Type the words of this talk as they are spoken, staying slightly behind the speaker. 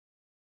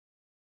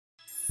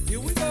Here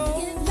we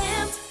go.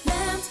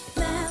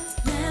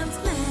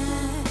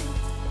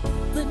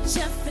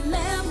 Jeffrey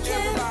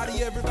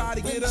Lampkin.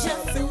 Everybody get up.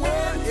 Say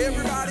what?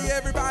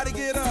 Everybody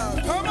get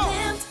up. Come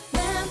on.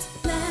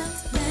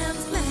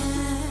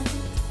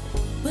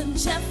 When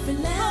Jeffrey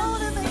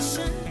Lampkin.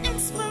 Motivation,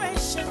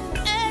 inspiration,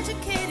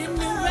 educating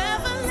new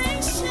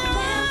revelation.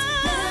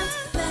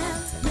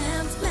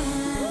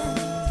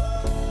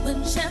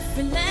 When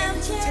Jeffrey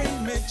Lampkin.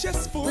 Entertainment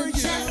just for you.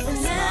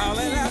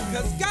 Smiling out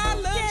because God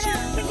loves you.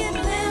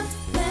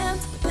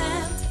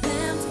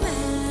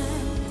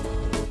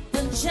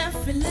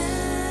 Jeffrey Lampkin.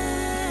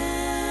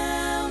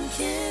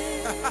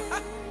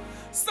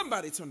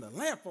 Somebody turn the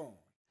lamp on.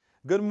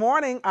 Good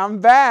morning, I'm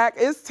back.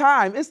 It's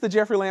time. It's the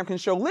Jeffrey Lampkin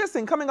Show.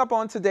 Listen, coming up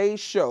on today's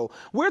show,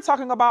 we're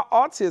talking about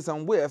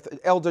autism with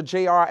Elder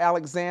J.R.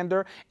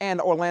 Alexander and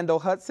Orlando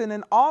Hudson,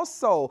 and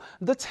also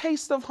the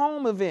Taste of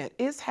Home event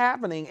is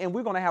happening, and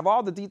we're going to have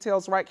all the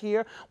details right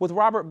here with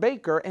Robert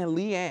Baker and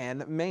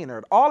Leanne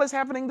Maynard. All is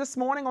happening this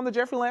morning on the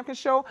Jeffrey Lampkin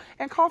Show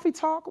and Coffee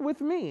Talk with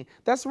me.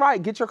 That's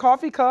right. Get your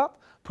coffee cup,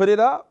 put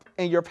it up,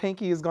 and your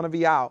pinky is going to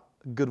be out.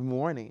 Good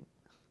morning.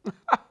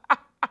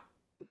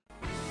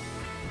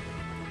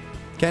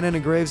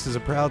 Cannon & Graves is a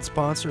proud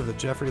sponsor of the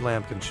Jeffrey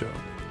Lampkin Show.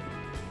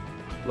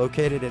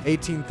 Located at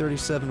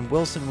 1837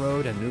 Wilson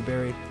Road in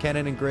Newberry,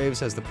 Cannon & Graves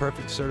has the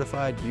perfect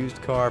certified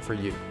used car for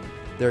you.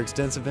 Their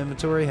extensive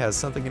inventory has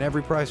something in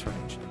every price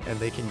range, and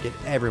they can get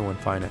everyone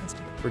financed,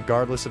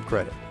 regardless of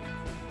credit.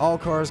 All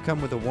cars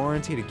come with a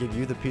warranty to give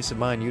you the peace of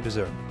mind you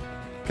deserve.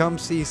 Come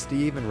see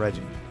Steve and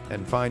Reggie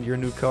and find your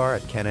new car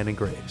at Cannon &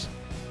 Graves.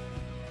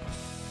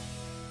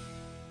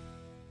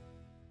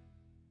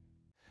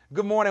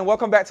 Good morning.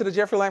 Welcome back to the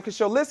Jeffrey Lampkin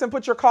Show. Listen,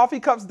 put your coffee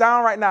cups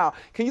down right now.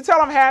 Can you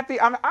tell I'm happy?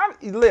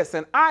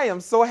 Listen, I am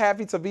so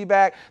happy to be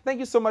back. Thank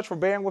you so much for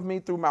bearing with me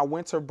through my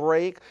winter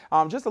break.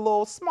 Just a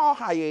little small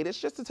hiatus,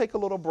 just to take a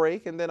little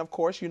break. And then, of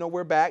course, you know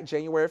we're back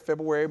January,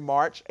 February,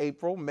 March,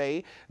 April,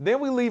 May. Then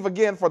we leave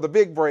again for the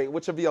big break,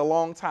 which will be a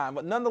long time.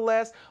 But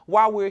nonetheless,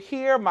 while we're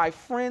here, my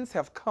friends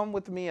have come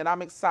with me, and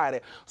I'm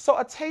excited. So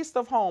a taste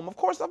of home. Of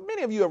course,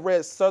 many of you have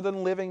read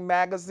Southern Living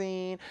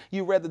magazine.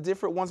 You read the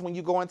different ones when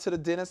you go into the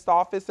dentist's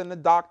office in the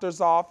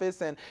doctor's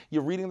office and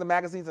you're reading the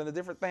magazines and the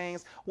different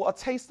things. Well, a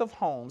taste of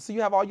home. So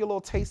you have all your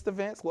little taste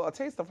events. Well, a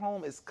taste of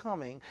home is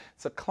coming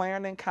to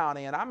Clarendon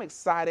County, and I'm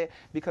excited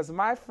because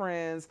my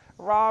friends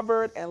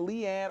Robert and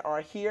Leanne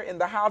are here in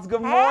the house. Good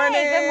morning.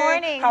 Hey, good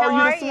morning. How are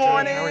you this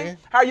morning? How are you?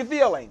 How are you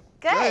feeling?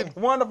 Good.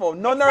 Wonderful.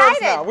 No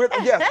Excited. nerves now.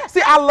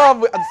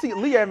 See,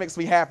 Leanne makes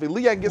me happy.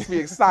 Leanne gets me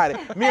excited.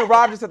 Me and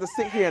Rob just have to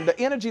sit here, and the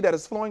energy that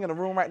is flowing in the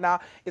room right now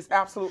is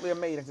absolutely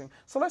amazing.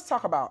 So let's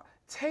talk about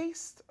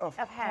Taste of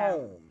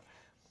Home.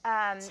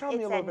 Tell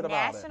me a little bit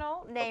about it. It's a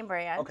national name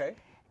brand. Okay.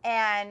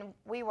 And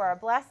we were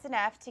blessed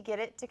enough to get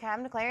it to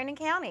come to Clarendon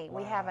County.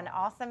 Wow. We have an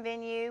awesome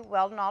venue,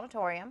 Weldon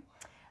Auditorium.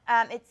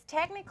 It's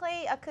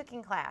technically a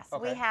cooking class.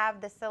 Okay. We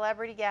have the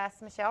celebrity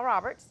guest, Michelle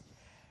Roberts.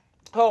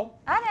 Oh.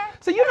 I know.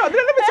 So, you know, let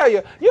me tell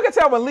you, you can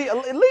tell when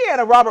Leanne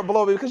and Robert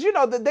blow me because, you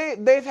know,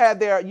 they've had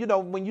their, you know,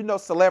 when you know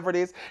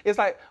celebrities, it's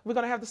like, we're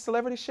going to have the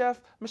celebrity chef,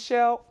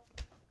 Michelle.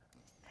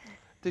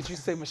 Did you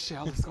say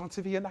Michelle is going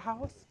to be in the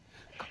house?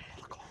 Come a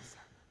little closer.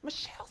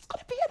 Michelle's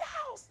going to be in the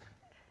house.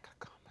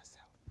 Calm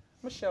myself.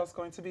 Michelle's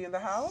going to be in the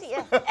house?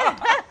 Yes.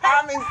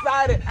 I'm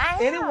excited. I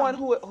am. Anyone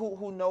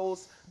who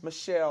knows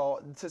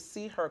Michelle, to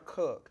see her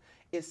cook,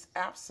 it's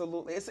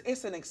absolutely,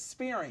 it's an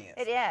experience.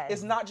 It is.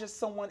 It's not just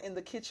someone in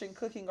the kitchen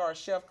cooking or a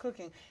chef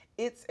cooking.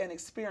 It's an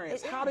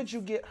experience. How did you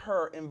get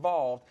her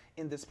involved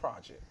in this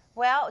project?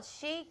 Well,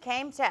 she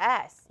came to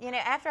us. You know,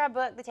 after I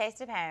booked the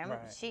Taste of Home,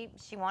 Right.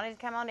 she wanted to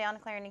come on down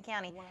to Clarendon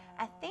County. Wow.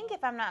 I think,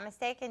 if I'm not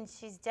mistaken,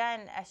 she's done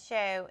a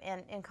show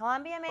in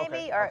Columbia,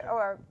 maybe, Okay,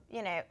 or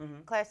you know,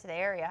 close to the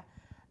area.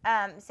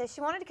 So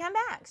she wanted to come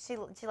back. She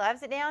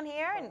loves it down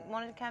here and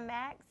wanted to come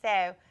back.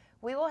 So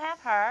we will have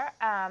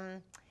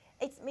her.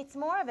 It's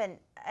more of an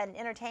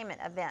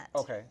entertainment event.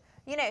 Okay.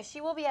 You know,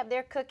 she will be up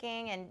there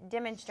cooking and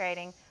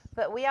demonstrating.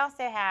 But we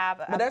also have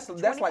But that's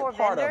like part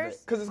vendors. of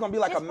it, because it's going to be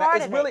like It's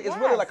really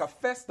yes. like a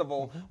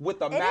festival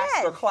with a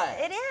master class.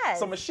 It is.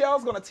 So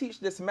Michelle's going to teach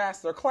this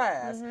master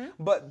class,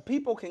 but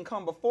people can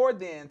come before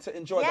then to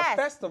enjoy the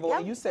festival. Yep.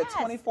 And you said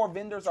 24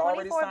 vendors are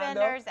already signed 24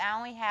 vendors. up. I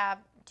only have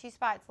 2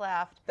 spots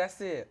left.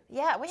 That's it.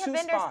 Yeah, we have 2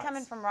 vendors spots.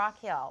 coming from Rock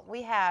Hill.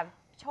 We have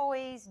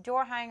toys,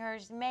 door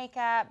hangers,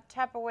 makeup,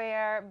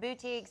 Tupperware,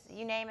 boutiques,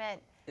 you name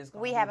it.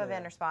 We have a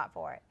vendor spot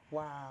for it.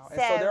 Wow. And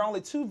so there are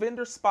only 2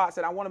 vendor spots,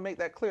 and I want to make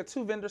that clear,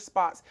 2 vendor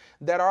spots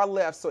that are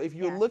left. So if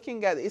you're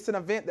looking at it, it's an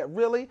event that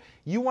really,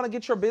 you want to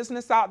get your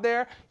business out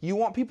there, you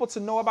want people to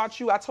know about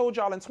you. I told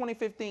y'all in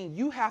 2015,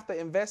 you have to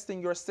invest in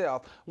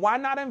yourself. Why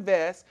not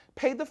invest,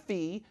 pay the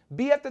fee,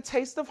 be at the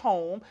Taste of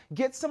Home,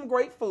 get some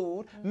great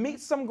food, meet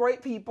some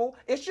great people.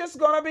 It's just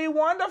going to be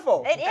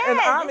wonderful. It is. And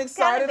I'm It's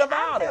excited gonna be,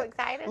 about I'm so it.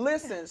 excited.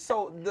 Listen,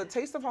 so the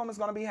Taste of Home is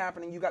going to be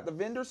happening. You got the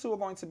vendors who are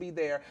going to be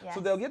there. Yes. So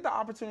they'll get the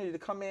opportunity to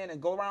come in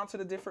and go around to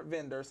the different different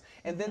vendors,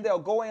 and then they'll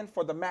go in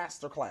for the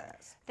master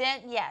class.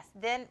 Then, yes.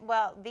 Then,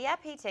 well,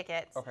 VIP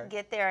tickets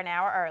get there an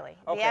hour early.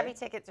 Okay. VIP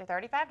tickets are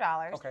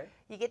 $35. Okay.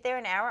 You get there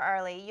an hour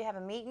early. You have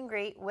a meet and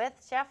greet with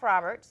Chef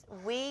Roberts.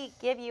 We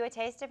give you a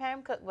Taste of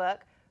Home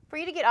cookbook for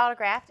you to get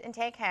autographed and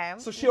take home.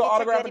 So she'll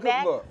autograph the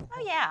cookbook?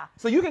 Oh, yeah.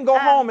 So you can go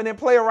home and then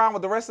play around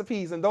with the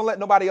recipes and don't let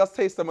nobody else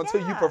taste them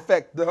until you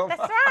perfect them. That's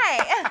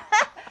right.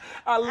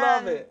 I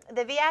love it.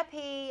 The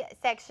VIP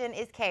section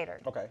is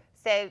catered. Okay.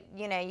 So,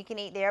 you know, you can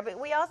eat there. But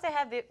we also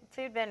have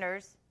food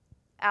vendors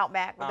out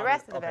back with the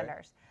rest of the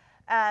vendors.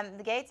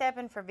 The gates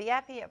open for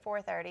VIP at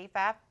 4:30,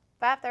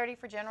 5:30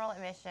 for general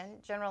admission.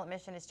 General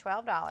admission is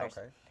 $12.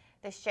 Okay.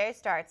 The show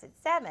starts at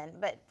 7.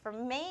 But for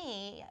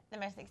me, the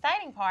most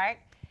exciting part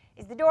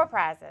is the door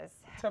prizes.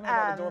 Tell me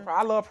about the door prize.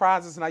 I love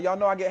prizes now. Y'all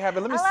know I get happy.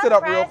 Let me I love sit a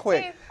up real prize,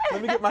 quick. too.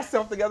 Let me get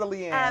myself together,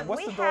 Leanne.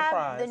 What's the door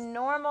prize? We have the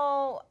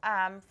normal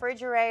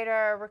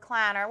refrigerator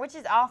recliner, which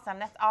is awesome.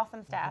 That's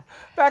awesome stuff.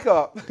 Back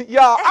up.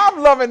 Y'all,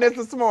 I'm loving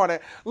this morning.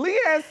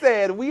 Leanne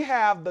said we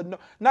have the,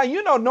 now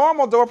you know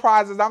normal door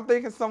prizes. I'm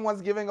thinking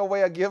someone's giving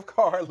away a gift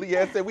card.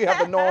 Leanne said we have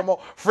the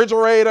normal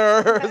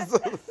refrigerators,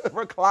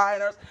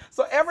 recliners.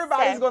 So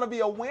everybody's going to be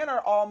a winner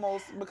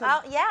almost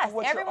because yes, of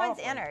what you're everyone's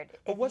offering. entered.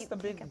 But what's the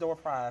big door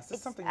prize?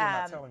 It's something you're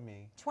not telling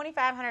me.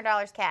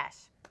 $2,500 cash.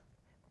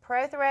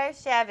 Prothero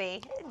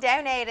Chevy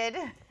donated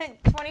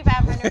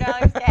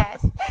 $2,500 cash.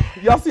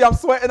 Y'all see I'm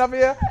sweating up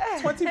here?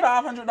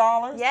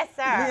 $2,500? Yes,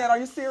 sir. Leanne, are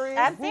you serious?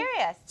 I'm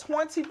serious.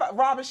 25.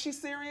 Rob, is she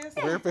serious?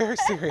 We're very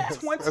serious.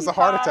 It's a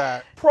heart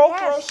attack.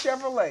 Prothero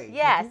Chevrolet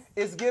Yes.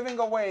 is giving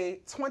away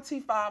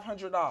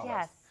 $2,500.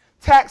 Yes.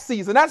 Tax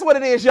season. That's what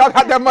it is. Y'all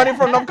got that money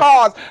from them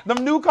cars,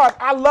 them new cars.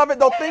 I love it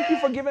though. Thank you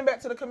for giving back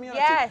to the community.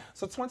 Yes.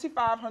 So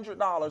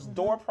 $2,500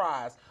 door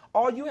prize.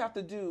 All you have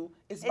to do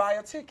is buy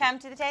a ticket. Come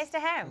to the Taste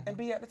of Home. And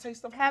be at the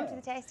Taste of Home. Come to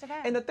the Taste of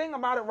Home. And the thing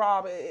about it,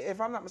 Rob, if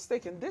I'm not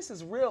mistaken, this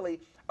is really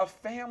a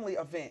family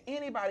event.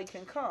 Anybody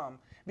can come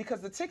because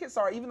the tickets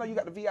are, even though you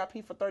got the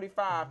VIP for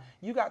 $35,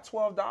 you got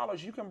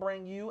 $12. You can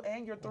bring you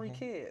and your 3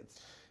 kids.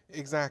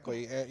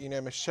 Exactly. You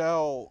know,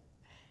 Michelle,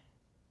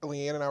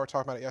 Leanne and I were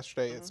talking about it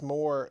yesterday.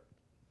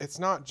 It's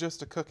not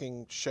just a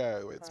cooking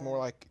show. It's more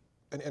like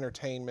an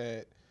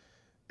entertainment.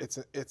 It's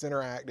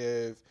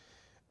interactive.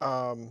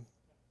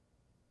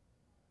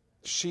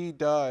 She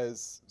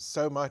does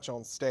so much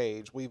on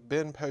stage. We've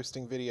been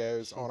posting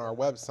videos on our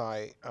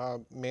website,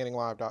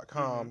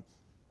 manninglive.com,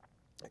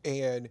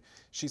 and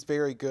she's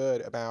very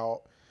good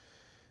about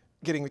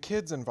getting the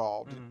kids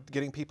involved,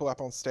 getting people up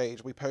on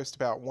stage. We post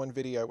about 1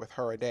 video with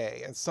her a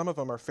day, and some of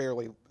them are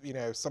fairly, you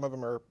know, some of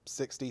them are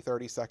 60,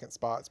 30-second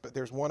spots, but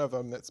there's one of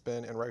them that's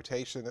been in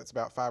rotation that's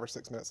about 5 or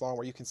 6 minutes long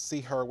where you can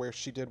see her where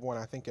she did one,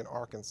 I think, in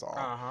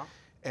Arkansas.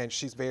 And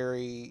she's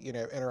very, you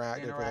know,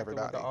 interactive with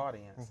everybody. With the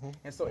audience.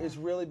 And so it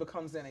really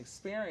becomes an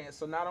experience.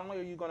 So not only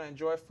are you going to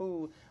enjoy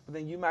food, but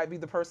then you might be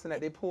the person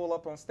that they pull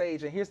up on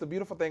stage. And here's the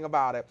beautiful thing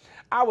about it.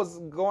 I was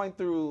going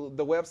through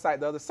the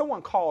website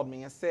someone called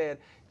me and said,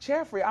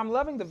 Jeffrey, I'm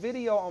loving the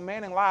video on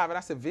Manning Live. And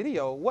I said,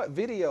 video? What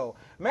video?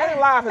 Manning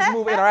Live has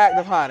moved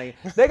interactive, honey.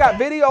 They got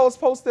videos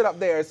posted up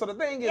there. So the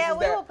thing is,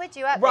 we will put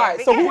you up there.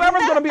 Right. So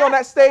whoever's going to be on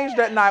that stage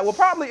that night will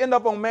probably end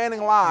up on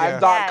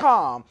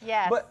manninglive.com.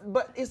 Yes.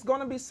 But it's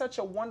going to be such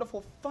a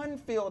wonderful,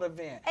 fun-filled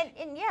event.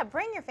 And yeah,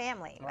 bring your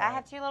family. I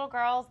have 2 little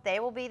girls. They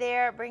will be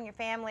there. Bring your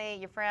family,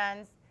 your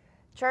friends,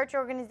 church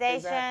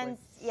organizations. Exactly.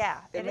 Yeah.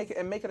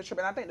 And make it a trip.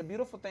 And I think the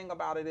beautiful thing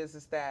about it is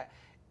that,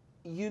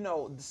 you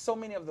know, so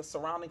many of the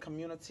surrounding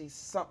communities,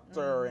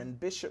 Sumter and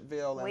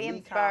Bishopville and Lee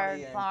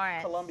County and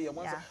Florence, Columbia,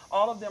 Windsor,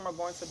 all of them are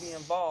going to be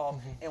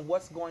involved in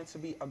what's going to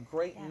be a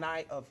great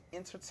night of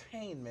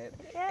entertainment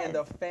and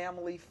of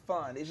family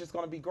fun. It's just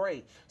going to be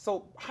great.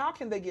 So how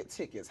can they get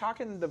tickets? How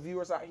can the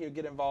viewers out here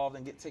get involved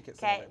and get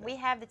tickets? Okay, we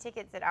have the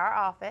tickets at our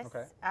office,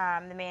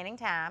 the Manning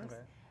Times.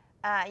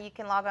 Okay. You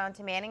can log on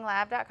to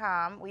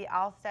manninglive.com. We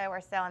also are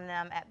selling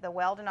them at the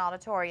Weldon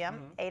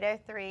Auditorium,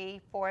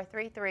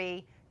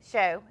 803-433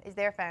 show is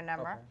their phone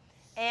number,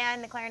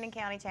 and the Clarendon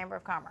County Chamber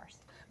of Commerce.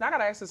 Now, I got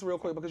to ask this real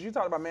quick because you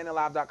talked about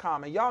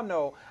manninglive.com, and y'all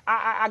know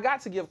I got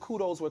to give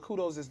kudos where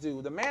kudos is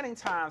due. The Manning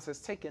Times has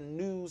taken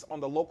news on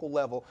the local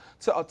level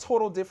to a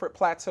total different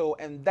plateau,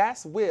 and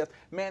that's with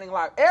Manning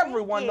Live.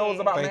 Everyone knows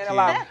about Manning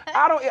Live.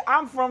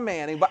 I'm from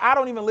Manning, but I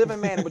don't even live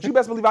in Manning, but you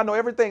best believe I know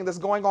everything that's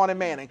going on in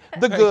Manning.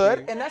 The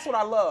good, and that's what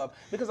I love,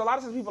 because a lot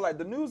of times people are like,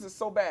 the news is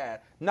so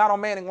bad. Not on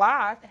Manning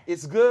Live.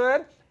 It's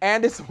good.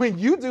 And it's when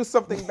you do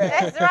something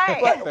bad. That's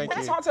right.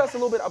 But talk to us a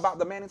little bit about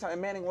the Manning Time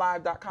and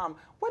manninglive.com.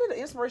 Where did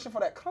the inspiration for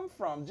that come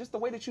from? Just the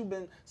way that you've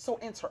been so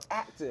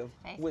interactive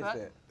with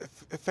it.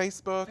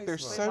 Facebook.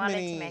 There's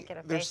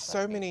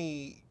so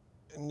many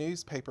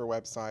newspaper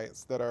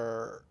websites that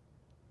are,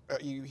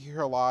 you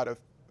hear a lot of,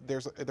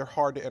 they're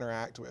hard to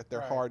interact with. They're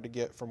hard to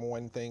get from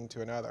one thing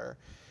to another.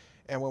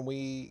 And when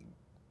we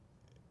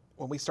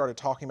started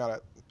talking about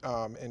it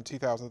in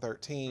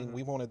 2013,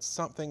 we wanted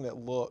something that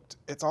looked,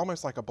 it's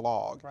almost like a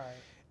blog.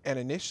 And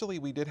initially,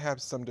 we did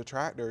have some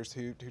detractors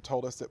who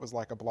told us it was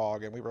like a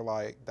blog, and we were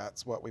like,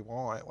 "That's what we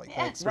want. Like,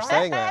 thanks for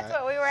saying that." That's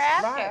what we were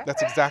after. Right.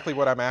 That's exactly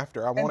what I'm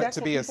after. I want it that's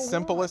to what be as people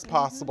simple want. as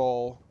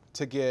possible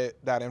to get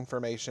that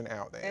information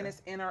out there. And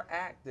it's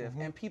interactive.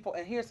 And people,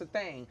 and here's the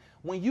thing,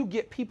 when you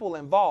get people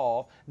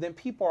involved, then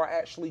people are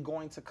actually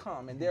going to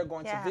come and they're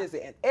going to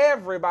visit. And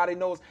everybody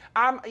knows,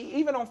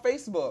 even on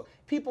Facebook,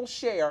 people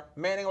share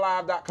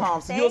manninglive.com.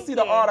 So you'll see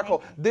the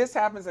article, this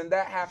happens and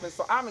that happens.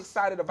 So I'm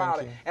excited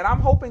about it. And I'm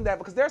hoping that,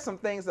 because there's some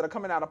things that are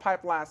coming out of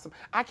pipeline.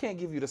 I can't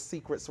give you the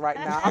secrets right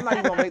now. I'm not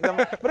even gonna make them,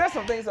 but there's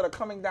some things that are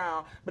coming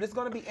down, but it's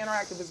gonna be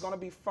interactive, it's gonna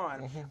be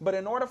fun. But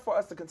in order for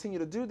us to continue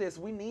to do this,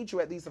 we need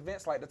you at these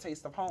events like the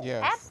Taste of Home.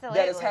 Yes. Absolutely.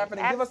 That is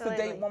happening. Absolutely. Give us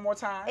the date one more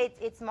time.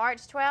 It's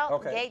March 12th.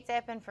 Okay. Gates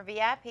open for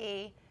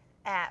VIP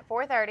at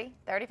 4:30,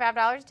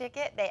 $35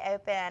 ticket. They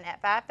open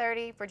at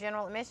 5:30 for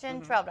general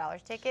admission,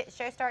 $12 ticket.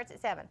 Show starts at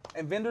 7.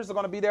 And vendors are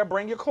going to be there.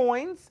 Bring your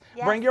coins,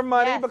 Yes, bring your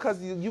money, yes.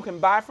 because you can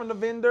buy from the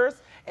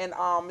vendors. And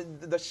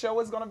the show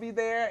is going to be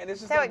there, and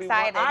it's just So going to be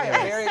one. excited. I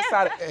am very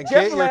excited. And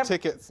Jeffrey get your Lamp-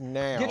 tickets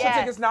now. Get your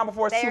tickets now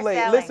before it's They too are late.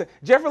 selling. Listen,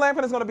 Jeffrey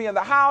Lampkin is going to be in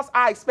the house.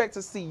 I expect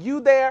to see you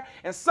there,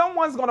 and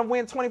someone's going to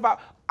win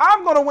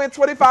I'm going to win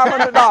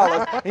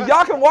 $2,500, and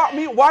y'all can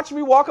watch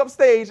me walk up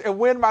stage and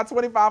win my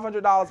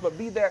 $2,500. But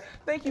be there.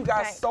 Thank you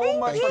guys so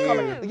much for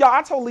coming. Y'all,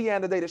 I told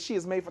Leanne today that she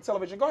is made for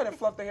television. Go ahead and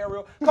fluff the hair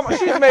real. Come on,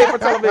 she's made for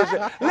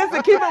television.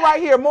 Listen, keep it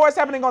right here. More is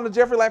happening on the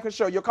Jeffrey Lampkin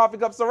Show. Your coffee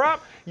cups are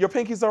up. Your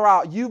pinkies are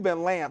out. You've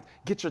been lamped.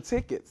 Get your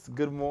tickets.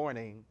 Good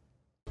morning.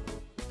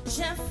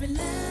 Jeffrey Lampkin.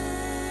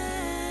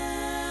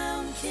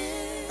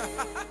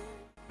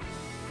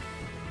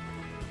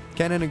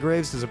 Cannon and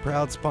Graves is a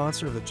proud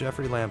sponsor of the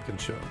Jeffrey Lampkin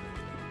Show.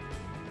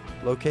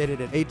 Located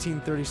at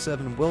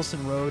 1837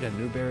 Wilson Road in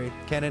Newberry,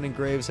 Cannon and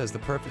Graves has the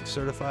perfect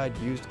certified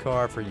used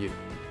car for you.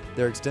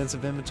 Their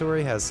extensive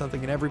inventory has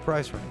something in every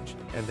price range,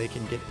 and they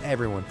can get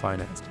everyone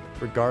financed,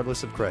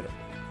 regardless of credit.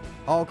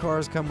 All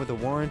cars come with a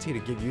warranty to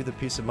give you the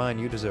peace of mind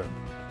you deserve.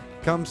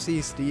 Come see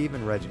Steve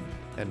and Reggie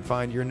and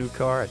find your new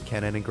car at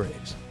Cannon and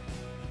Graves.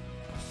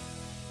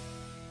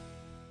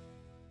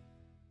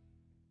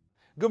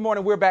 Good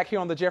morning. We're back here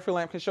on the Jeffrey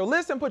Lampkin Show.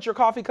 Listen, put your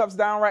coffee cups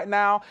down right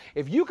now.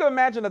 If you can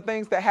imagine the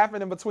things that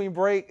happen in between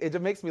break, it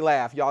just makes me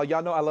laugh, y'all.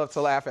 Y'all know I love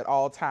to laugh at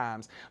all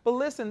times. But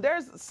listen,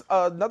 there's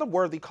another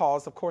worthy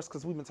cause, of course,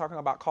 because we've been talking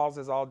about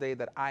causes all day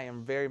that I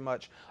am very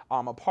much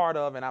a part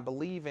of and I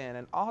believe in.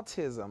 And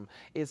autism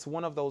is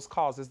one of those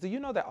causes. Do you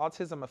know that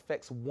autism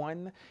affects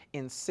 1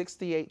 in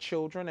 68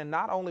 children? And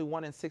not only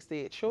 1 in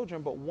 68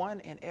 children, but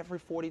 1 in every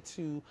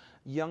 42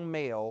 young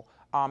male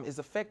is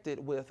affected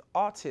with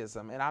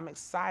autism. And I'm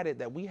excited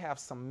that we have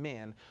some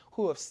men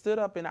who have stood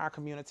up in our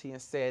community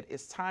and said,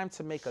 it's time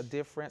to make a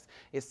difference.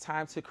 It's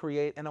time to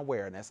create an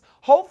awareness.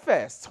 Hope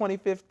Fest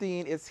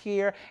 2015 is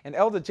here, and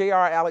Elder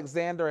J.R.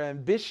 Alexander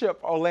and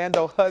Bishop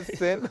Orlando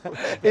Hudson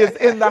is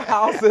in the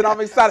house, and I'm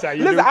excited.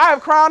 Listen, I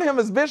have crowned him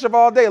as bishop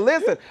all day.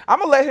 Listen, I'm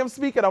going to let him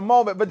speak in a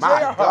moment, but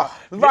J.R.,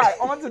 right,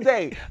 on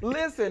today.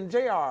 Listen,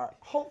 J.R.,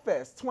 Hope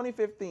Fest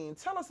 2015,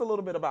 tell us a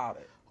little bit about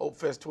it. Hope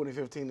Fest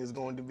 2015 is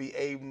going to be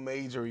a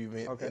major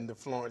event in the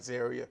Florence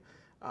area.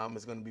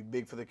 It's going to be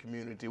big for the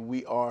community.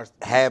 We are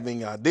having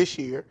this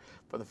year,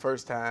 for the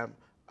first time,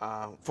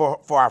 for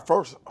our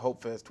first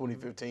Hope Fest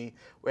 2015,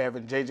 we're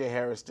having J.J.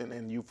 Harrison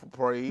and Youth for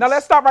Praise. Now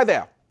let's stop right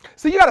there.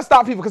 So you got to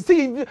stop people, because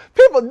see,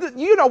 people,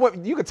 you know what,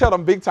 you can tell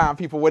them big time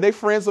people, when they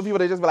friends with people,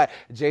 they just be like,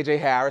 J.J.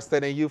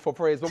 Harrison and Youth for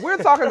Praise. But we're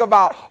talking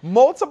about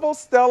multiple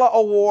Stella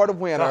Award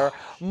winner,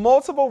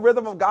 multiple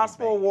Rhythm of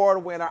Gospel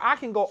Award winner. I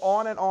can go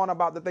on and on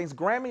about the things.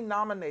 Grammy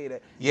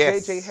nominated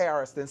J.J.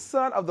 Harrison,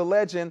 son of the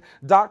legend,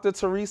 Dr.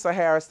 Teresa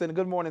Harrison.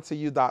 Good morning to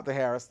you, Dr.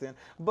 Harrison.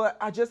 But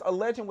just a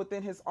legend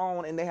within his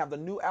own, and they have the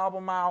new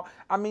album out.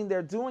 I mean,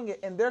 they're doing it,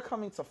 and they're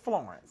coming to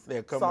Florence,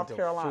 They're coming South to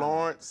Carolina.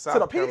 Florence, South to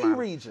the Carolina. PD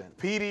region.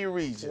 PD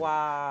region.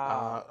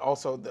 Wow.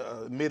 Also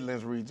the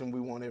Midlands region, we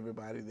want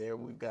everybody there.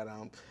 We've got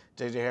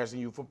J.J. Harrison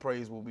Youth for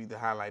Praise will be the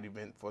highlight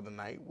event for the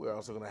night. We're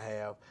also going to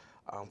have,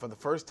 for the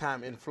first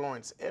time in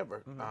Florence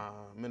ever,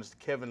 Minister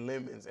Kevin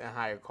Lemons and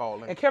Higher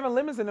Calling. And Kevin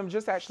Lemons and them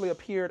just actually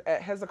appeared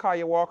at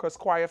Hezekiah Walker's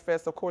Choir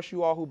Fest. Of course,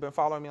 you all who've been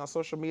following me on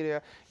social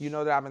media, you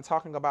know that I've been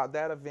talking about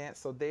that event.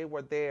 So they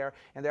were there,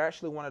 and they're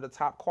actually one of the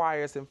top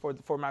choirs. And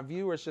for my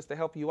viewers, just to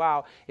help you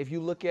out, if you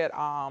look at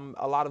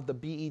a lot of the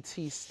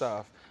BET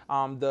stuff,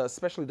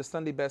 especially the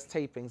Sunday Best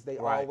tapings, they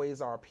always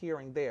are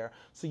appearing there.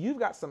 So you've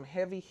got some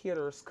heavy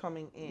hitters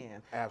coming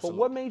in. Absolutely. But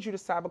what made you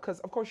decide, because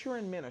of course you're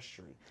in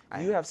ministry,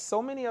 you have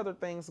so many other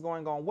things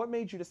going on. What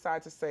made you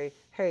decide to say,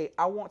 hey,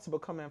 I want to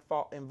become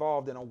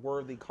involved in a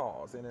worthy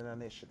cause, in an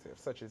initiative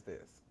such as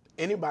this?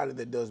 Anybody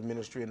that does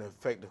ministry in an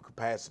effective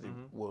capacity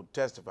will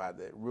testify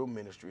that real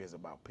ministry is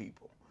about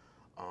people.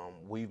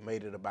 We've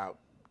made it about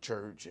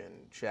church and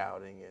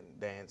shouting and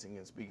dancing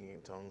and speaking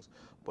in tongues,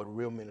 but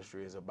real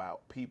ministry is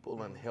about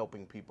people and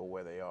helping people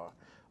where they are,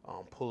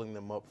 pulling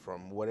them up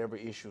from whatever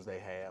issues they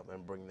have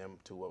and bring them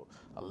to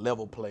a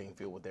level playing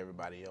field with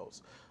everybody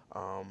else.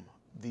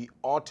 The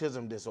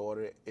autism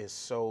disorder is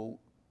so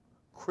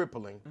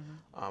crippling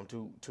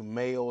to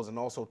males and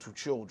also to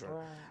children.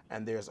 Right.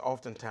 And there's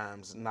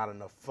oftentimes not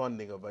enough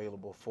funding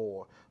available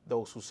for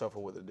those who suffer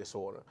with the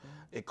disorder.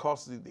 It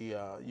costs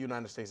the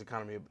United States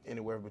economy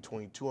anywhere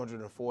between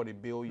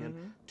 $240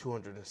 billion,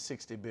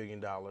 $260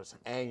 billion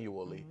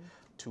annually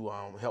to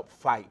help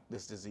fight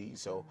this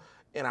disease. So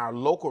in our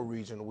local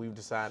region, we've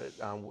decided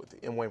with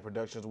M. Wayne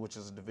Productions, which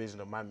is a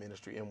division of my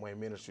ministry, M. Wayne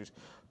Ministries,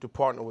 to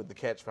partner with the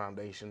Catch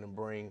Foundation and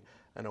bring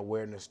an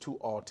awareness to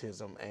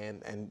autism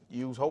and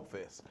use Hope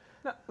Fest.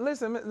 Now,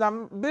 listen, now,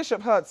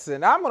 Bishop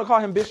Hudson, I'm going to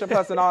call him Bishop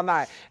Hudson all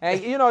night. And,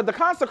 you know, the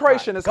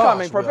consecration is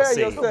coming. Prepare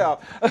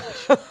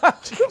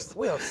yourself.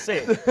 Well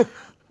said.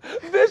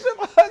 Bishop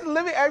Hudson,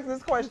 let me ask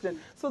this question.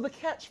 So the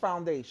Catch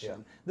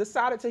Foundation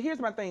decided to, here's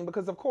my thing,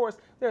 because of course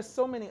there's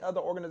so many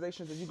other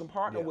organizations that you can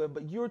partner with,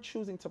 but you're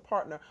choosing to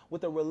partner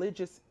with a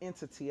religious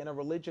entity and a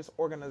religious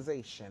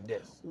organization.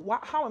 Yes.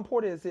 How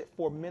important is it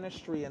for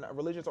ministry and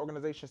religious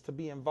organizations to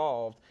be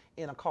involved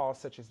in a cause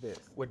such as this?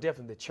 Well,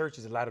 definitely, the church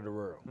is the light of the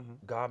world.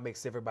 God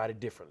makes everybody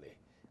differently.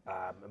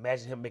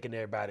 Imagine him making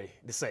everybody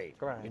the same.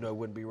 Right. You know, it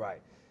wouldn't be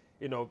right.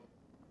 You know,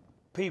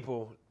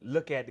 people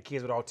look at the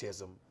kids with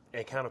autism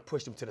and kind of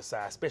push them to the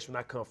side, especially when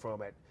I come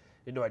from at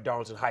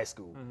Darlington High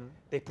School.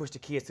 They push the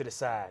kids to the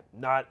side,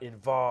 not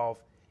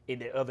involved in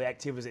the other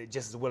activities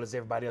just as well as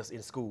everybody else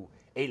in school.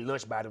 Ate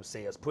lunch by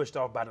themselves, pushed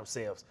off by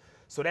themselves.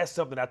 So that's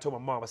something I told my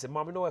mom. I said,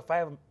 Mom, you know, if I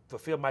ever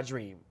fulfill my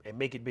dream and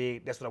make it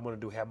big, that's what I want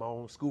to do, have my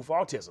own school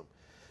for autism.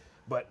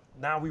 But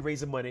now we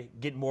raising money,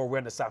 getting more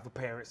awareness out for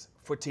parents,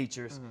 for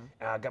teachers.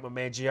 And I got my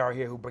man JR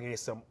here who bringing in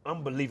some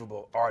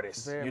unbelievable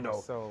artists. Very you know,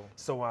 much so.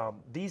 So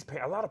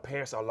a lot of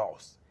parents are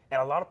lost.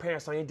 And a lot of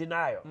parents are in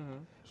denial.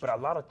 But a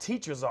lot of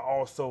teachers are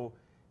also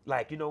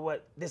like, you know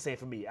what, this ain't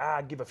for me.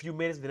 I'll give a few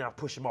minutes, then I'll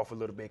push them off a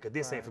little bit because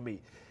this ain't for me.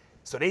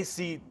 So they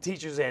see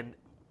teachers and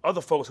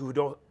other folks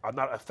who are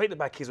not affected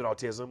by kids with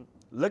autism,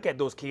 look at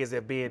those kids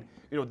as being,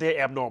 you know, they're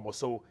abnormal.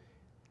 So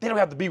they don't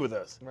have to be with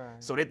us. Right.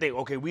 So they think,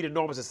 okay, we the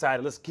normal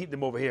society, let's keep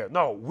them over here.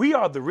 No, we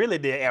are really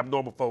the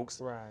abnormal folks.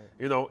 Right.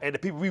 You know, and the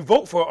people we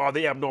vote for are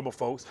the abnormal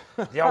folks.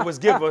 They always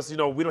give us, you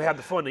know, we don't have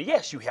the funding.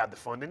 Yes, you have the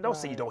funding. Don't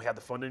say you don't have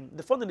the funding.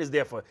 The funding is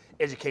there for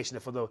education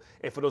and for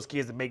those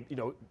kids to make, you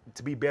know,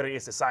 to be better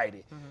in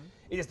society.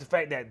 It is the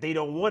fact that they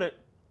don't want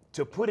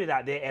to put it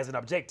out there as an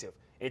objective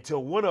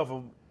until one of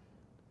them,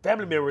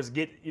 family members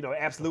get, you know,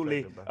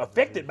 absolutely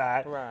affected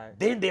by it. Right.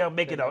 Then they'll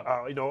make it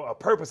a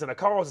purpose and a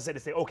cause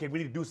and say, okay, we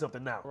need to do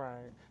something now.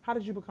 Right. How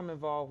did you become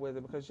involved with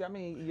it? Because I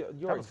mean,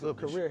 your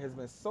career has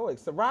been so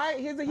exciting. Right?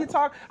 He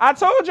talk. I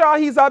told y'all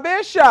he's a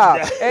bishop.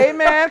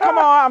 Amen. Come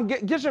on,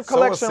 get your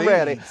collection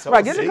ready.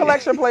 Right. Get your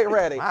collection plate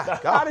ready.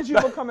 How did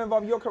you become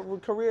involved? Your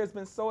career has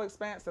been so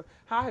expansive.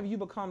 How have you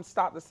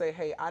stopped to say,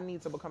 hey, I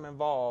need to become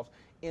involved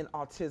in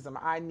autism.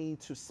 I need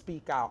to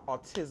speak out.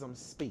 Autism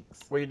speaks.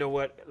 Well, you know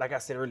what? Like I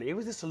said earlier, it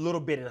was just a little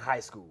bit in high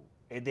school.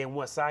 And then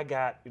once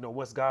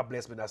once God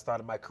blessed me and I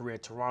started my career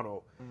in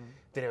Toronto,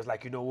 then it was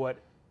like, you know what?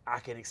 I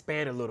can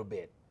expand a little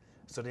bit.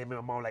 So then my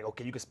mom like,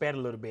 okay, you can expand a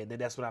little bit. And then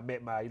that's when I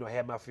met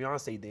had my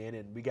fiance then,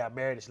 and we got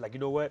married. And she's like, you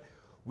know what?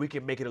 We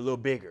can make it a little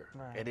bigger.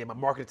 Right. And then my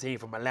marketing team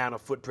from Atlanta,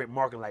 Footprint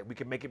Marketing, like, we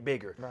can make it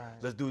bigger. Right.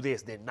 Let's do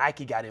this. Then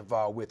Nike got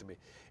involved with me.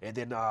 And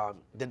then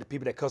the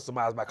people that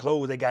customize my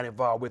clothes, they got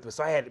involved with me.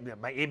 So I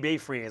had my NBA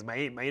friends, my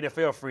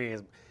NFL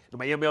friends,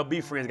 my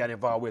MLB friends got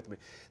involved with me.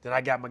 Then I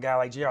got my guy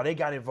like JR, they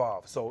got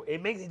involved. So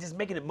it just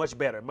making it much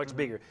better, much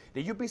bigger.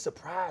 Then you'd be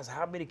surprised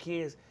how many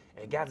kids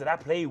and guys that I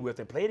played with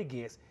and played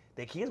against,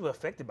 their kids were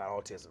affected by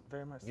autism.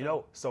 Very much so. You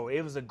know, so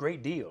it was a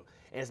great deal.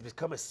 And it's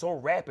becoming so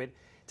rapid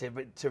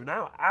to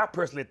now, I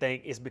personally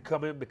think it's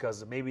becoming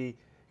because maybe,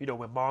 you know,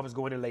 when moms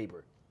go into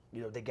labor,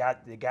 you know, they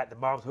got the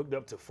moms hooked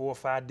up to 4 or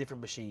 5 different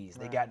machines.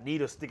 Right. They got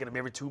needles sticking them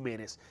every 2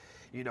 minutes.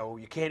 You know,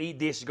 you can't eat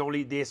this, you're gonna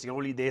eat this, you're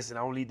gonna eat this, and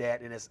I don't eat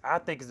that. And I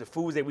think it's the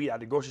foods that we eat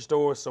at the grocery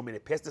store, so many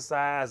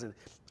pesticides and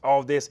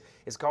all this,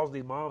 it's causing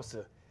these moms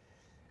to,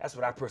 that's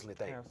what I personally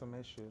think. Have some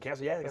issues. Got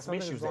some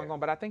issues going on.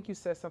 But I think you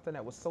said something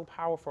that was so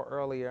powerful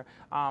earlier.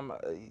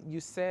 You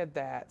said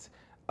that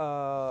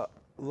a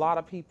lot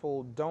of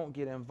people don't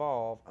get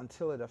involved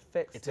until it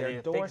affects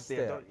their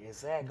doorstep.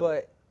 Exactly.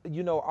 But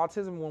you know,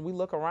 autism, when we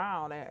look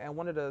around, and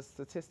one of the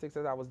statistics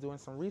that I was doing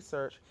some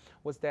research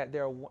was that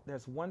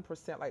there's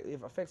 1%, like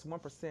it affects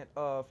 1%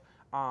 of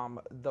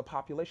the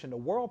population, the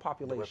world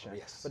population.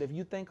 Yes. But if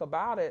you think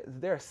about it,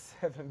 there's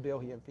 7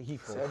 billion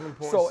people.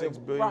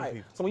 7.6 billion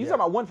people. So when you talk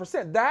about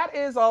 1%, that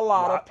is a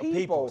lot of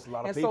people. It's a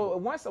lot of and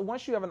people. So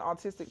once you have an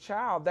autistic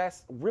child,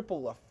 that's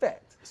ripple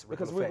effect.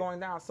 Because we're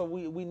going down. So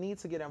we need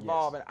to get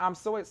involved. Yes. And I'm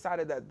so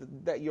excited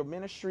that your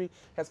ministry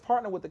has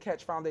partnered with the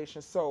Catch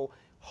Foundation. So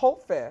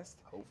Hope Fest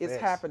is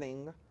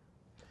happening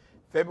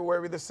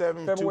February the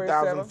 7th,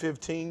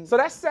 2015. So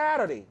that's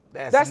Saturday.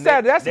 That's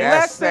Saturday. That's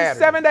less than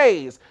 7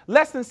 days.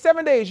 Less than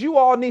 7 days. You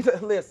all need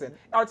to listen.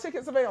 Are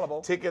tickets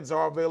available? Tickets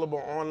are available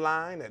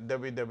online at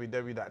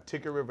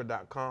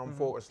www.ticketriver.com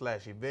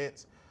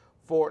 /events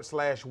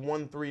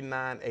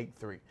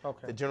 /13983.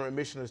 Okay. The general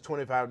admission is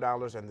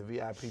 $25 and the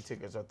VIP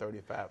tickets are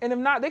 $35. And if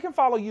not, they can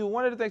follow you.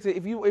 One of the things,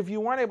 if you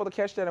weren't able to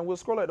catch that, and we'll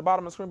scroll at the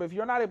bottom of the screen, but if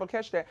you're not able to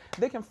catch that,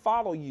 they can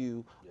follow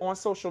you on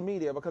social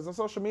media, because on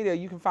social media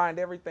you can find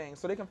everything.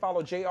 So they can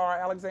follow J.R.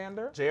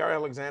 Alexander. J.R.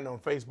 Alexander on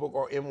Facebook,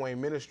 or M.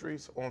 Wayne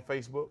Ministries on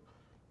Facebook.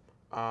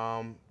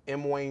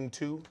 M. Wayne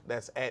 2,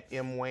 that's at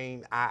M.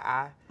 Wayne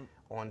II.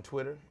 On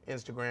Twitter,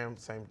 Instagram,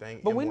 same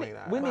thing. But we Wayne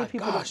need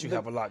people Gosh, you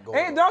have a lot going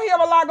Hey, on. don't he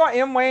have a lot going?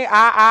 M. Wayne,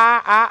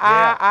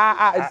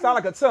 I. It sounds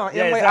like a tongue.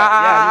 Yeah, M. Wayne, you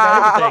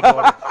got everything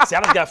going on. See,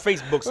 I just got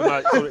Facebook,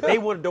 so if they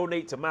want to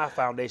donate to my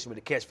foundation, with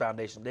the Catch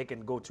Foundation, they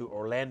can go to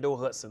Orlando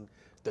Hudson,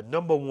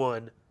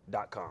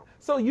 the1.com.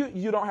 So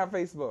you don't have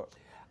Facebook?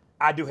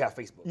 I do have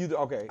Facebook. You do,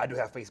 okay. I do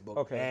have Facebook.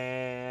 Okay.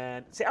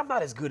 And see, I'm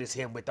not as good as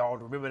him with all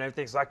the remembering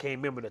everything, so I can't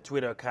remember the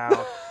Twitter account.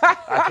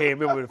 I can't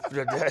remember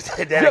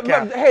that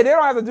account. Hey, they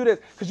don't have to do this,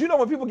 because you know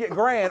when people get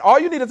grand, all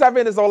you need to type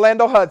in is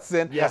Orlando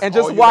Hudson, Yes, and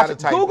all just you watch. gotta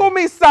type Google in.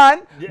 me,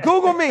 son. Yeah.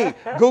 Google me.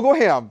 Google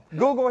him.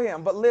 Google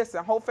him. But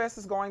listen, Hope Fest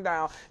is going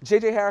down.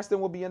 J.J. Harrison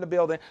will be in the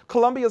building.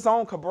 Columbia's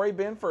own Cabray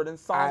Benford and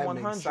Psalm I'm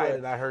 100.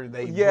 excited. I heard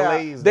they Yeah,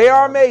 blazed. they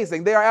are on.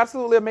 amazing. They are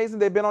absolutely amazing.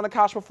 They've been on the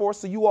couch before,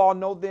 so you all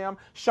know them.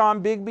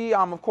 Sean Bigby,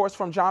 of course,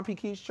 from John P.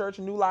 Keys Church,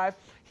 New Life.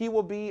 He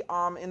will be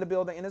in the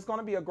building, and it's going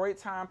to be a great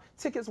time.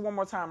 Tickets one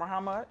more time are how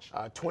much?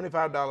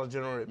 $25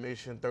 general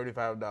admission,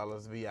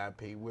 $35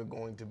 VIP. We're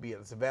going to be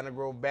at Savannah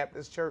Grove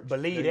Baptist Church.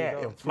 Believe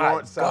that. In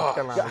Florence, My South God.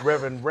 Carolina.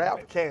 Reverend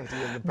Ralph Canty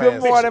in the past.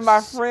 Good morning, my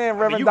friend,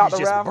 Reverend you Dr.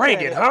 just Ralph. bring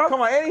Kennedy. it, huh? Come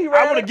on, ain't he I'm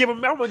ready?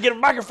 gonna get a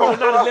microphone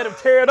now and let him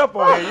tear it up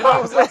on here. You know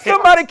what I'm saying?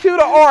 Somebody cue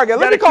the organ.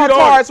 Let me Gotta call cue the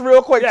organ. Taurus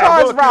real quick. Yeah,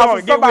 Taurus go cue the Rouse,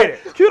 organ. Get somebody.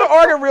 with it. Cue the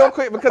organ real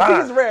quick, because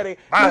Fine. he's ready.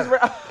 Fine.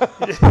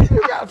 He's ready.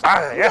 You got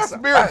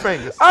spirit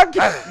fingers.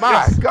 Okay.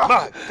 My God.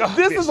 My God.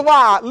 This is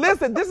why.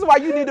 Listen, this is why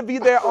you need to be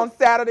there on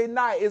Saturday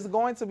night. It's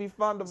going to be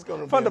fundable.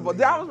 gonna be Fundable.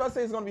 amazing. I was about to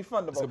say it's going to be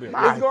fundable. gonna be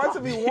It's going to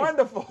be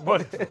wonderful.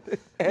 Wonderful.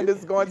 And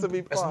it's going to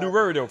be fun. That's a new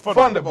word, though.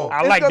 Fundable. I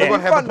It's like gonna that. be We're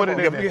gonna have to put it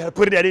fundable. in there. You gotta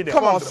put that in there.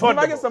 Come on, Fundable. we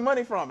might get some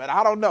money from it.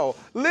 I don't know.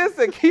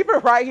 Listen, keep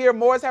it right here.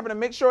 More is happening.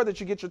 Make sure that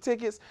you get your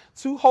tickets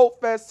to Hope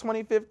Fest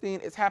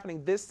 2015. It's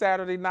happening this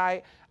Saturday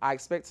night. I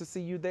expect to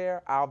see you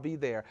there. I'll be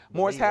there.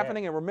 More is Believe that.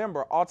 happening. And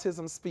remember,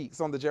 Autism Speaks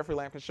on the Jeffrey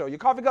Lampkin Show. Your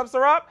coffee cups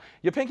are up.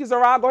 Your pinkies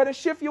are out. Go ahead and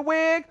shift your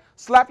wig.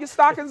 Slap your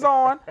stockings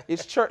on.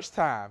 It's church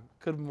time.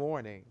 Good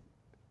morning.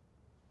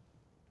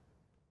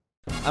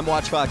 I'm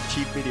Watch Fox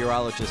Chief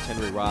Meteorologist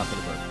Henry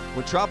Rothenberg.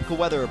 When tropical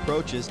weather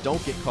approaches,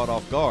 don't get caught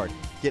off guard.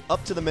 Get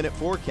up-to-the-minute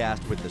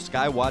forecast with the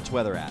Skywatch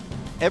weather app.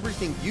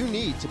 Everything you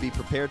need to be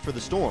prepared for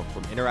the storm,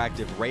 from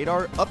interactive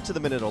radar,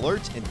 up-to-the-minute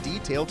alerts, and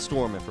detailed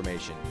storm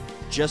information.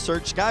 Just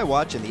search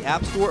Skywatch in the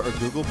App Store or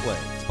Google Play.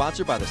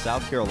 Sponsored by the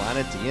South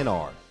Carolina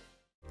DNR.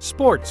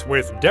 Sports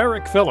with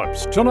Derek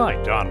Phillips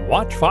tonight on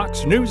Watch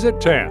Fox News at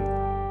 10.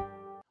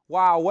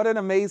 Wow, what an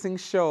amazing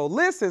show.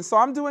 Listen, so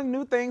I'm doing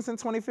new things in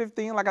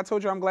 2015. Like I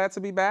told you, I'm glad to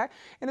be back.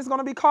 And it's going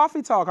to be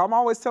coffee talk. I'm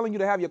always telling you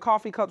to have your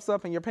coffee cups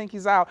up and your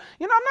pinkies out.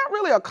 You know, I'm not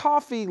really a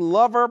coffee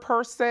lover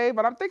per se,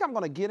 but I think I'm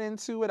going to get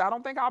into it. I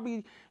don't think I'll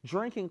be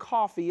drinking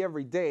coffee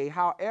every day.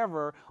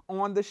 However,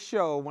 on the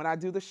show, when I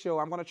do the show,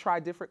 I'm going to try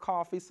different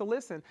coffees. So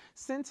listen,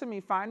 send to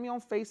me, find me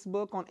on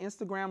Facebook, on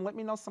Instagram. Let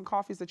me know some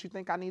coffees that you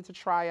think I need to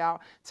try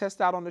out,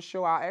 test out on the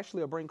show. I actually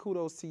will bring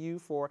kudos to you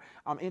for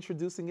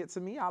introducing it to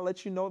me. I'll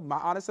let you know my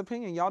honest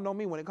opinion. Y'all know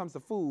me when it comes to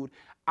food.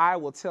 I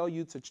will tell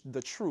you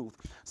the truth.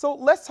 So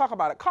let's talk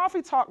about it.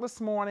 Coffee talk this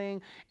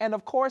morning. And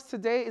of course,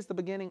 today is the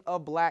beginning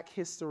of Black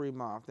History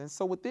Month. And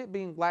so with it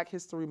being Black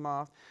History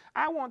Month,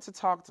 I want to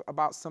talk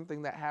about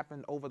something that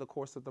happened over the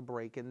course of the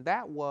break, and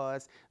that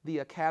was the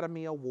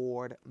Academy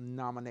Award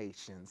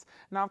nominations.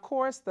 Now, of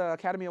course, the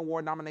Academy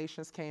Award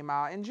nominations came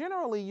out, and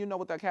generally, you know,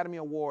 with the Academy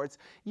Awards,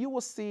 you will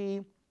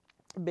see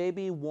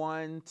maybe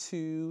 1,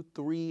 2,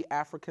 3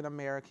 African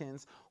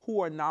Americans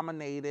who are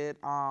nominated.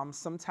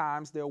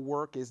 Sometimes their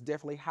work is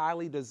definitely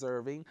highly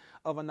deserving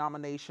of a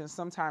nomination.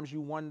 Sometimes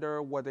you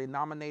wonder, were they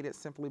nominated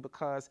simply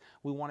because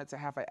we wanted to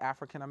have an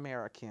African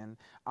American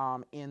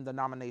in the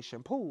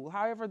nomination pool?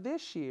 However,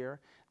 this year,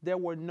 there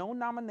were no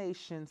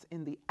nominations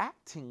in the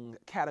acting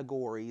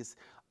categories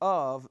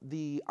of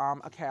the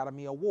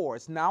Academy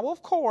Awards. Now,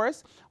 of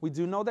course, we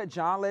do know that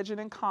John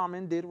Legend and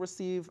Common did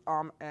receive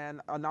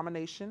a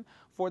nomination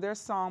for their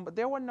song, but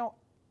there were no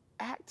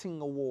acting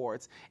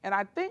awards. And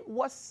I think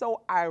what's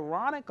so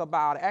ironic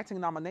about acting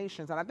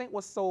nominations, and I think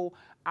what's so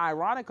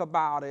ironic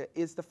about it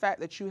is the fact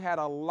that you had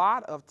a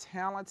lot of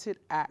talented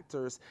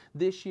actors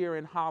this year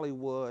in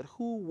Hollywood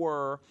who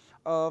were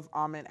of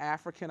an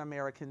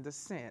African-American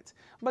descent.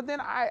 But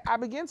then I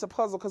begin to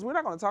puzzle, because we're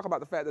not going to talk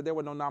about the fact that there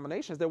were no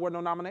nominations. There were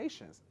no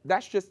nominations.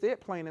 That's just it,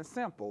 plain and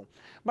simple.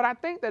 But I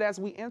think that as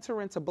we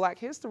enter into Black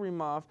History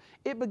Month,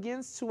 it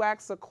begins to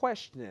ask a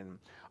question.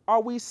 Are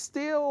we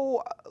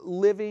still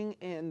living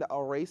in a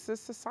racist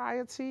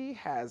society?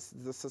 Has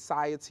the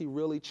society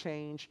really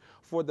changed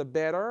for the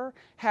better?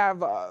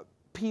 Have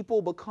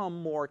people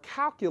become more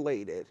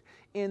calculated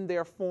in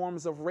their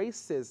forms of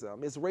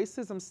racism? Is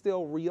racism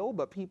still real,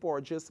 but people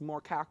are just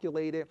more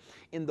calculated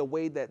in the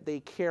way that they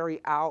carry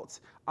out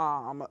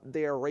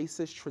their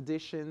racist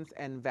traditions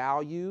and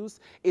values?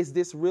 Is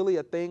this really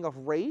a thing of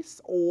race,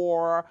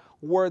 or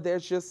were there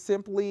just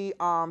simply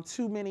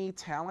too many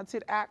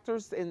talented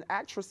actors and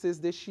actresses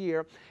this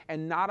year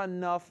and not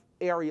enough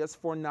areas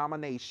for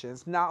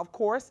nominations? Now, of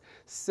course,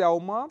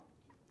 Selma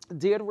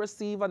did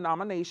receive a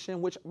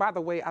nomination, which, by the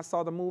way, I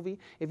saw the movie.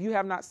 If you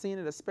have not seen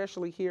it,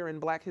 especially here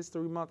in Black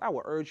History Month, I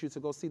would urge you to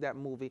go see that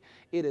movie.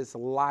 It is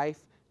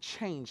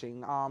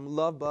life-changing.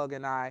 Love Bug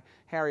and I,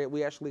 Harriet,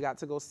 we actually got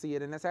to go see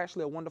it, and it's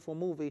actually a wonderful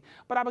movie.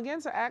 But I began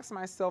to ask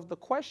myself the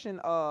question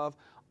of,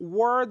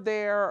 were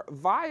there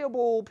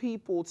viable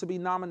people to be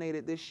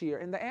nominated this year?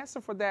 And the answer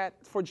for that,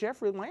 for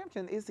Jeffrey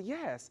Lampkin, is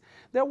yes.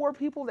 There were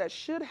people that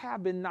should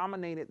have been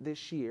nominated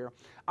this year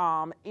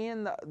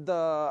in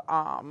the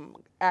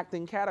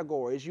acting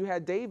categories. You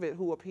had David,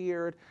 who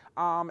appeared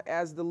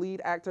as the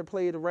lead actor,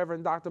 played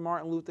Reverend Dr.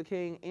 Martin Luther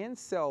King in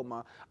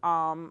Selma.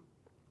 Kwanzaa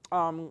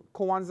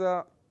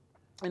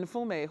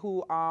Nfume,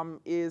 who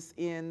is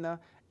in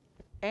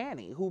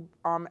Annie, who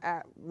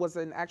was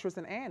an actress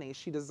in Annie.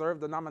 She deserved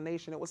the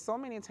nomination. It was so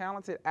many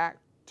talented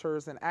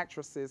actors and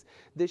actresses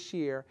this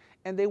year,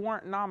 and they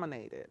weren't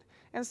nominated.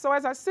 And so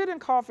as I sit in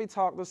Coffee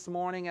Talk this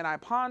morning and I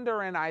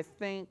ponder and I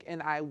think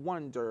and I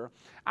wonder,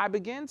 I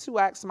begin to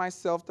ask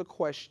myself the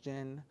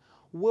question,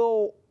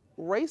 will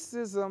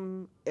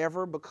racism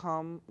ever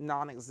become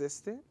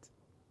non-existent?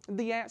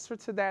 The answer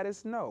to that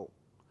is no.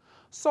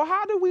 So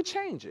how do we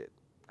change it?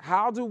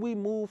 How do we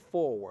move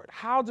forward?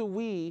 How do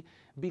we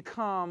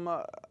become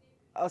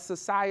a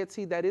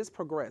society that is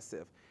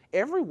progressive?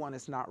 Everyone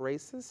is not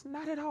racist,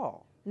 not at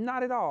all.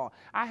 Not at all.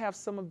 I have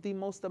some of the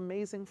most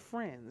amazing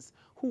friends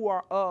who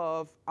are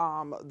of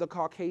the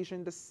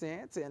Caucasian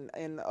descent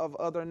and of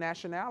other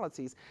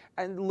nationalities.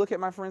 And look at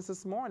my friends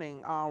this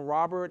morning,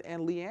 Robert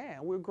and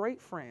Leanne. We're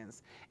great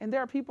friends. And there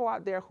are people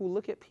out there who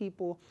look at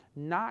people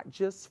not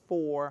just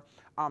for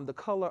the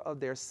color of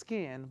their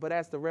skin, but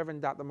as the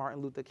Reverend Dr.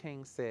 Martin Luther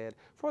King said,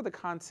 for the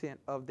content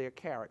of their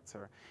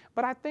character.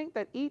 But I think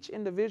that each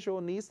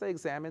individual needs to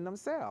examine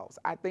themselves.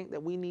 I think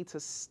that we need to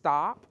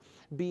stop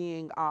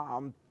being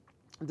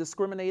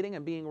discriminating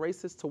and being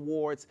racist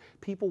towards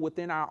people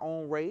within our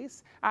own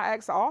race. I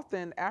ask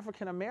often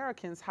African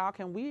Americans, how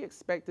can we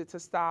expect it to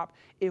stop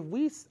if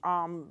we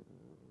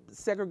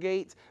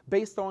segregate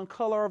based on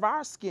color of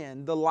our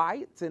skin, the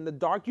light and the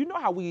dark? You know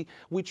how we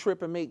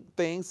trip and make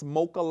things,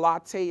 mocha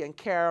latte and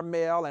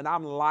caramel, and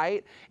I'm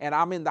light and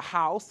I'm in the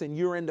house and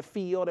you're in the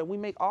field, and we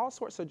make all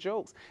sorts of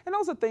jokes. And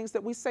those are things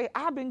that we say.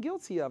 I've been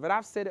guilty of it.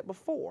 I've said it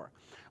before.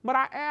 But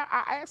I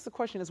ask the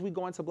question as we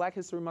go into Black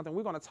History Month, and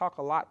we're going to talk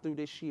a lot through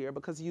this year,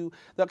 because the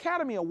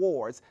Academy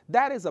Awards,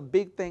 that is a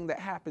big thing that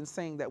happened,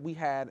 saying that we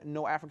had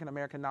no African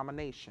American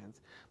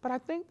nominations. But I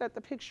think that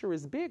the picture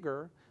is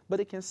bigger,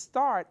 but it can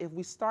start if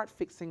we start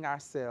fixing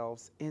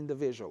ourselves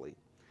individually.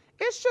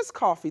 It's just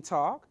coffee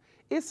talk.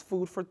 It's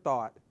food for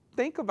thought.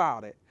 Think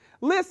about it.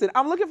 Listen,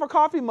 I'm looking for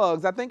coffee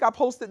mugs. I think I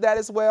posted that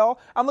as well.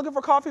 I'm looking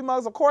for coffee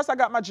mugs. Of course, I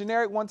got my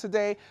generic one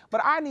today,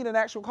 but I need an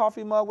actual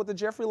coffee mug with the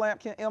Jeffrey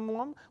Lampkin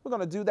emblem. We're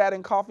going to do that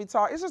in Coffee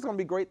Talk. It's just going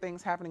to be great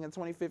things happening in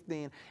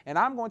 2015, and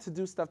I'm going to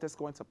do stuff that's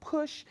going to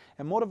push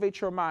and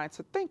motivate your mind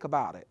to think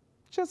about it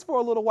just for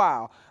a little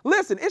while.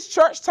 Listen, it's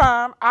church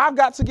time. I've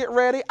got to get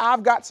ready.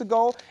 I've got to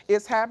go.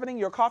 It's happening.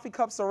 Your coffee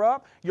cups are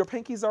up. Your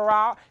pinkies are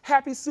out.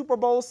 Happy Super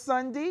Bowl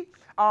Sunday.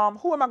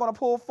 Who am I going to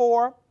pull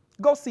for?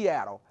 Go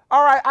Seattle.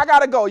 All right, I got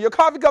to go. Your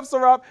coffee cups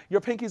are up.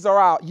 Your pinkies are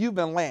out. You've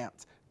been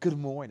lamped. Good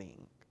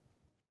morning.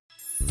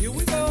 Here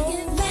we go.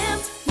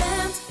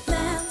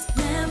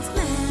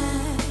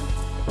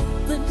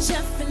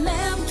 Jeffrey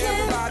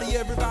Lampkin.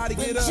 Everybody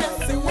get up.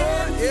 Say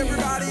what?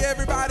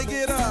 Everybody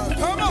get up.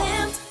 Come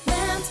on.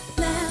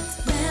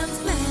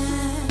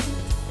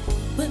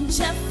 When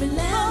Jeffrey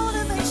Lampkin.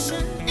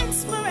 Motivation,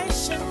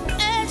 inspiration,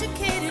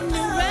 educated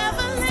new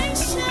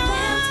revelation.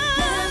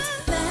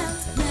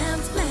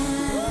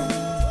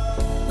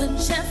 When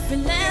Jeffrey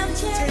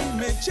Lampkin.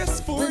 Entertainment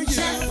just for you.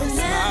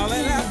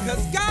 Smiling out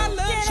 'cause God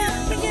loves you.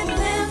 Get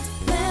lamp.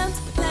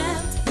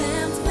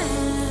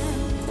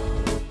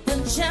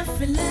 When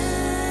Jeffrey Lampkin.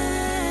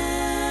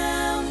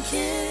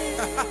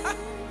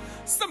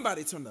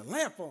 Somebody turn the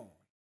lamp on.